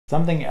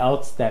Something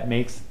else that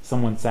makes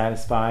someone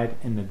satisfied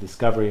in the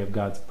discovery of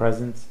God's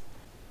presence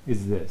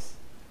is this.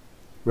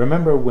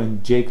 Remember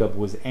when Jacob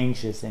was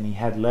anxious and he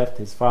had left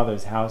his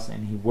father's house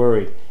and he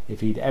worried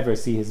if he'd ever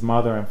see his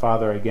mother and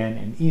father again,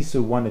 and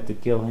Esau wanted to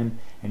kill him,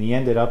 and he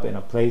ended up in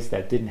a place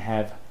that didn't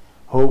have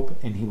hope,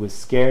 and he was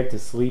scared to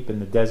sleep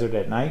in the desert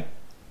at night?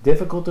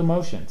 Difficult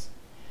emotions.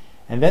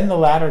 And then the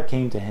ladder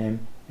came to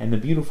him and the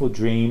beautiful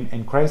dream,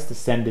 and Christ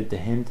descended to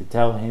him to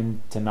tell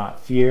him to not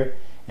fear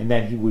and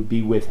that he would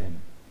be with him.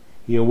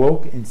 He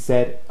awoke and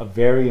said a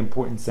very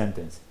important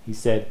sentence. He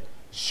said,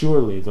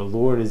 "Surely the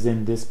Lord is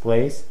in this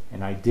place,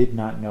 and I did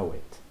not know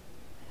it."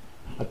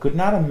 I could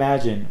not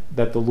imagine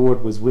that the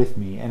Lord was with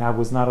me, and I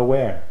was not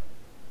aware.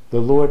 The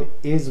Lord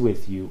is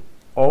with you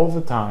all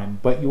the time,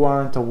 but you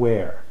aren't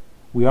aware.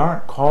 We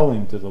aren't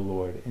calling to the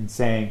Lord and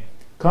saying,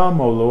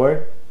 "Come, O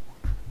Lord."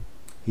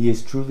 He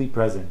is truly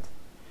present.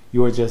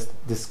 You are just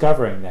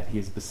discovering that He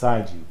is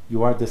beside you.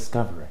 You are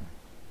discovering.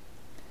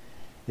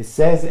 It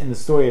says in the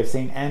story of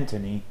St.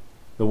 Anthony,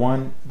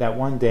 that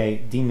one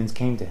day demons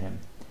came to him.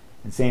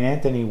 And St.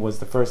 Anthony was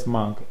the first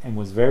monk and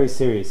was very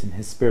serious in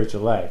his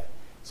spiritual life,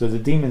 so the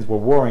demons were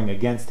warring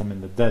against him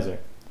in the desert.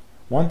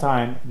 One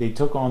time they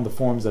took on the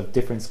forms of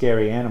different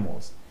scary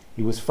animals.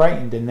 He was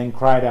frightened and then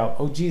cried out,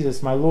 "Oh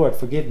Jesus, my Lord,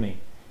 forgive me."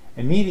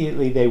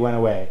 Immediately they went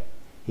away.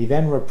 He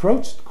then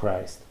reproached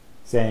Christ,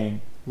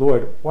 saying,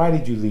 "Lord, why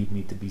did you leave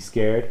me to be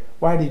scared?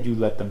 Why did you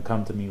let them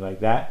come to me like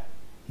that?"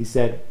 He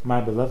said,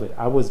 "My beloved,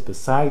 I was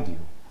beside you.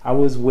 I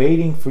was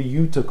waiting for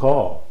you to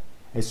call.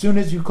 As soon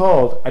as you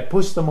called, I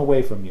pushed them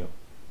away from you.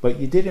 But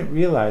you didn't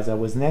realize I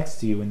was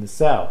next to you in the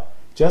cell.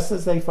 Just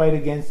as they fight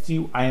against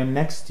you, I am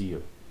next to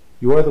you.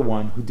 You are the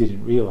one who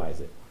didn't realize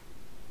it."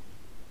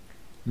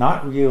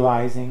 Not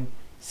realizing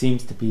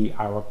seems to be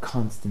our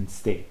constant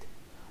state.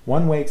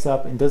 One wakes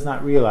up and does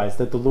not realize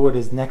that the Lord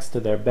is next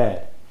to their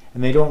bed,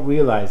 and they don't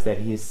realize that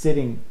He is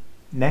sitting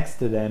next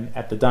to them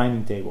at the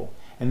dining table,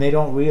 and they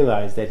don't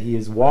realize that He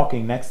is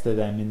walking next to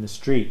them in the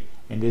street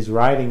and is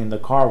riding in the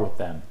car with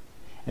them,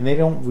 and they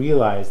don't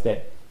realize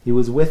that He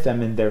was with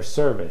them in their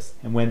service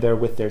and when they're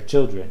with their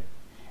children.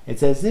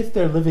 It's as if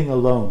they're living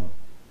alone,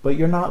 but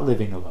you're not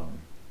living alone.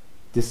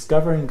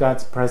 Discovering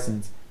God's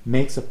presence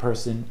makes a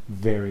person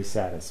very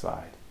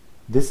satisfied.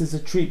 This is a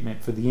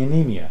treatment for the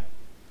anemia.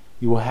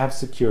 You will have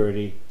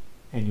security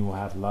and you will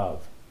have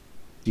love.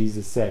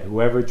 Jesus said,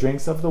 "Whoever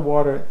drinks of the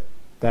water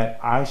that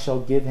I shall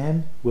give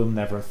him will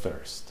never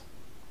thirst."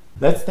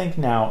 Let's think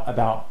now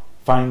about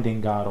finding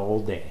God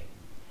all day.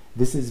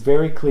 This is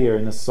very clear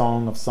in the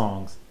Song of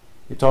Songs.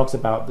 It talks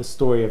about the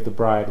story of the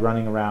bride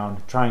running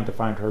around trying to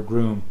find her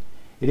groom.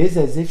 It is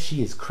as if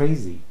she is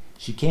crazy.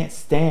 She can't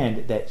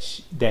stand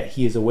that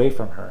he is away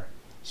from her.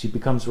 She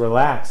becomes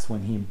relaxed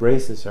when he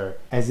embraces her,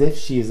 as if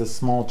she is a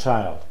small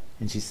child,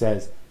 and she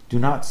says, "Do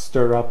not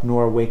stir up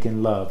nor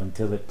awaken love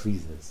until it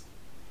pleases."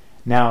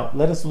 Now,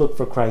 let us look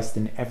for Christ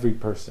in every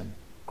person.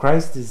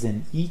 Christ is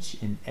in each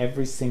and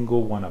every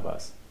single one of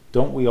us.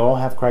 Don't we all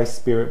have Christ's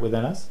Spirit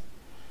within us?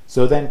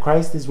 So then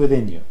Christ is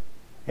within you.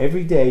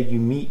 Every day you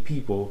meet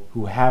people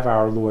who have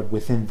our Lord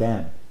within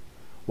them.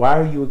 Why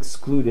are you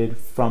excluded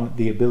from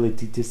the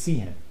ability to see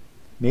Him?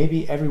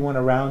 Maybe everyone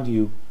around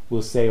you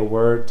will say a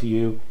word to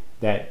you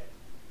that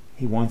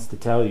He wants to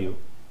tell you.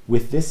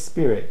 With this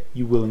Spirit,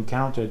 you will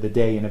encounter the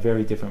day in a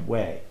very different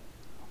way.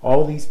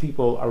 All these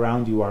people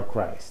around you are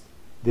Christ.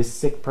 This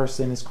sick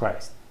person is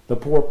Christ. The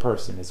poor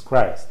person is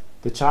Christ.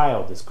 The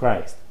child is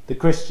Christ. The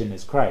Christian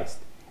is Christ.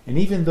 And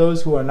even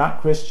those who are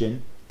not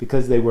Christian,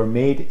 because they were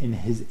made in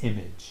His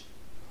image.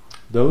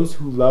 Those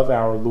who love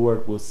our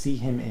Lord will see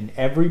Him in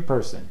every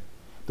person.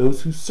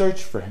 Those who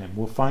search for Him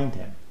will find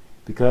Him.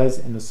 Because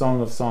in the Song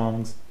of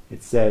Songs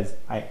it says,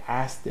 "I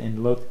asked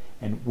and looked,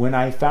 and when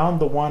I found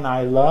the one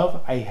I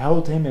love, I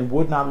held him and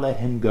would not let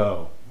him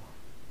go."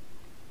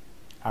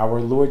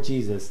 Our Lord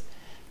Jesus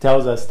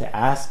tells us to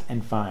ask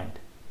and find.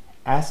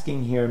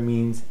 Asking here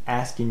means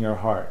ask in your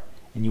heart,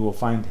 and you will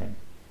find Him.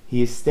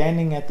 He is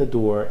standing at the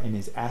door and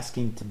is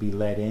asking to be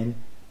let in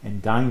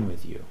and dine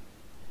with you.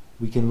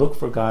 We can look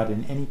for God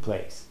in any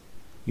place.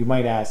 You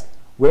might ask,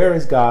 where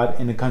is God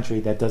in a country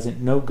that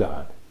doesn't know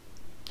God?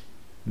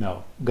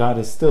 No, God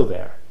is still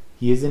there.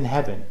 He is in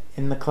heaven,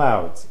 in the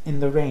clouds, in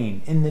the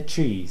rain, in the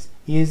trees.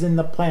 He is in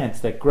the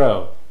plants that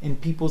grow, in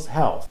people's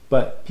health.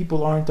 But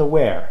people aren't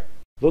aware.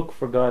 Look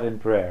for God in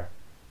prayer.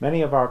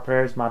 Many of our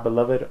prayers, my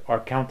beloved, are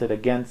counted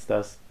against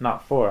us,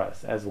 not for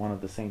us, as one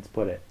of the saints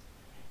put it.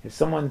 If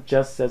someone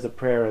just says a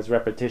prayer as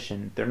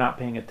repetition, they're not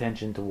paying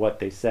attention to what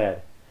they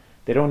said.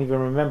 They don't even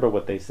remember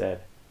what they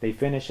said. They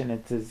finish and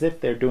it's as if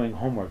they're doing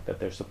homework that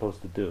they're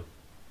supposed to do.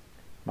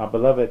 My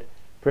beloved,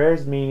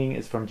 prayer's meaning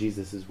is from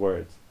Jesus'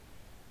 words.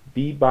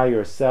 Be by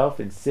yourself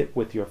and sit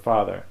with your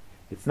Father.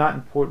 It's not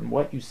important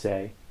what you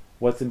say.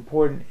 What's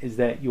important is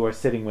that you are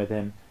sitting with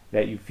Him,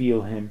 that you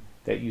feel Him,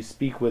 that you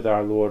speak with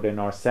our Lord and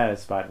are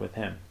satisfied with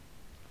Him.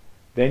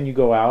 Then you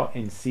go out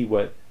and see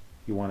what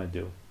you want to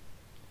do.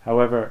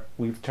 However,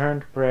 we've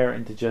turned prayer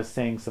into just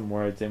saying some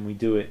words, and we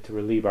do it to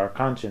relieve our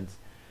conscience.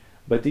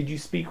 But did you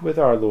speak with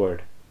our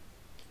Lord?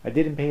 I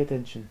didn't pay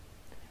attention.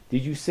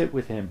 Did you sit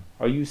with him?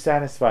 Are you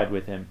satisfied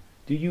with him?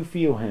 Do you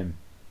feel him?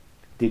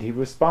 Did he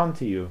respond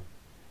to you?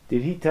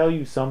 Did he tell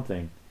you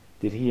something?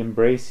 Did he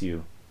embrace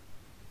you?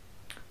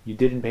 You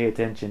didn't pay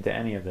attention to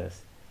any of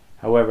this.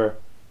 However,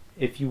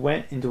 if you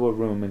went into a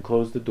room and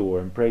closed the door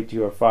and prayed to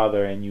your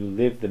Father and you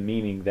lived the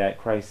meaning that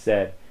Christ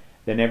said,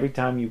 then every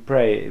time you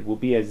pray it will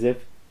be as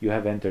if you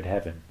have entered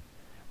heaven.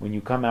 When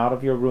you come out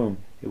of your room,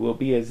 it will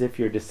be as if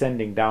you're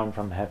descending down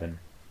from heaven.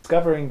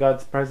 Discovering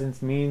God's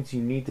presence means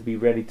you need to be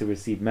ready to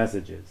receive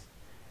messages,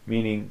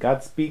 meaning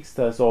God speaks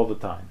to us all the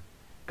time.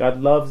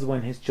 God loves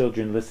when his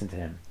children listen to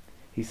him.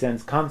 He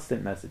sends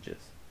constant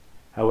messages.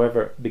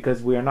 However,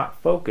 because we are not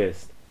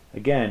focused,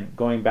 again,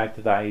 going back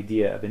to the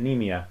idea of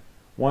anemia,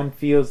 one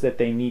feels that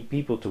they need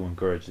people to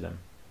encourage them.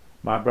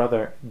 My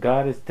brother,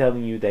 God is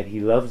telling you that he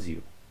loves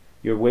you.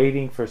 You're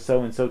waiting for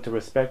so-and-so to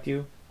respect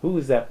you? Who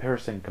is that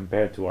person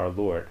compared to our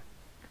Lord?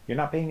 You're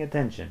not paying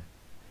attention.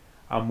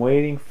 I'm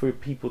waiting for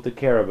people to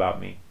care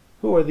about me.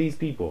 Who are these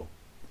people?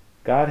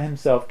 God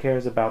himself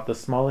cares about the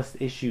smallest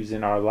issues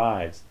in our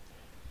lives.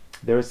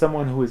 There is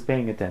someone who is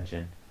paying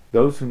attention.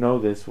 Those who know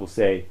this will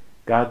say,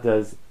 God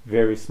does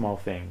very small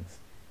things.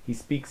 He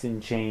speaks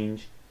in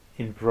change,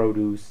 in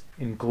produce,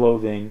 in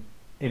clothing,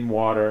 in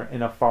water,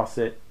 in a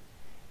faucet.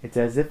 It's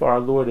as if our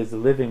Lord is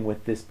living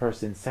with this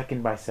person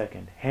second by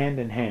second, hand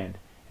in hand,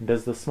 and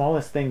does the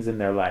smallest things in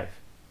their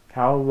life.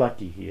 How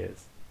lucky he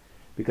is.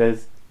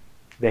 Because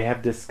they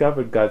have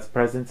discovered God's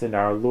presence, and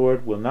our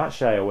Lord will not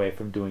shy away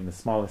from doing the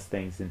smallest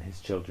things in his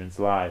children's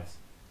lives.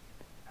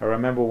 I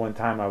remember one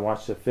time I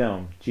watched a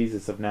film,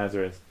 Jesus of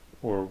Nazareth,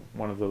 or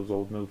one of those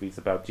old movies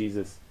about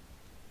Jesus.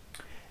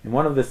 In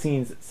one of the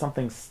scenes,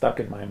 something stuck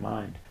in my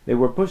mind. They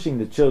were pushing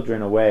the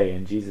children away,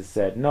 and Jesus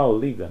said, "No,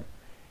 leave them."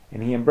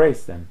 And he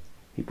embraced them.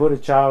 He put a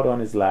child on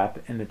his lap,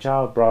 and the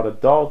child brought a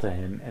doll to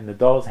him, and the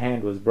doll's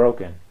hand was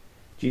broken.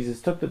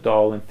 Jesus took the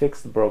doll and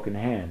fixed the broken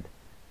hand.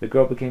 The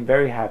girl became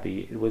very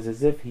happy. It was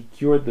as if he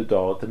cured the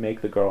doll to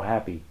make the girl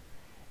happy.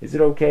 Is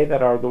it okay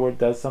that our Lord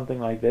does something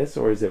like this,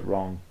 or is it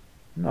wrong?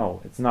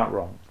 No, it's not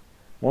wrong.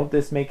 Won't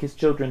this make his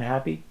children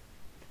happy?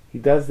 He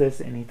does this,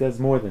 and he does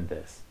more than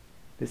this.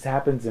 This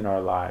happens in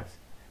our lives.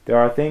 There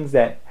are things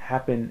that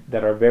happen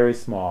that are very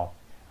small.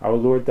 Our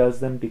Lord does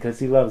them because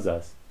he loves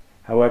us.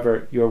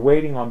 However, you're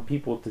waiting on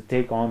people to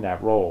take on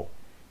that role.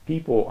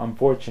 People,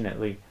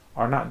 unfortunately,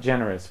 are not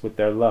generous with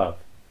their love.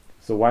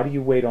 So why do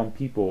you wait on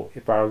people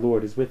if our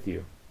Lord is with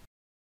you?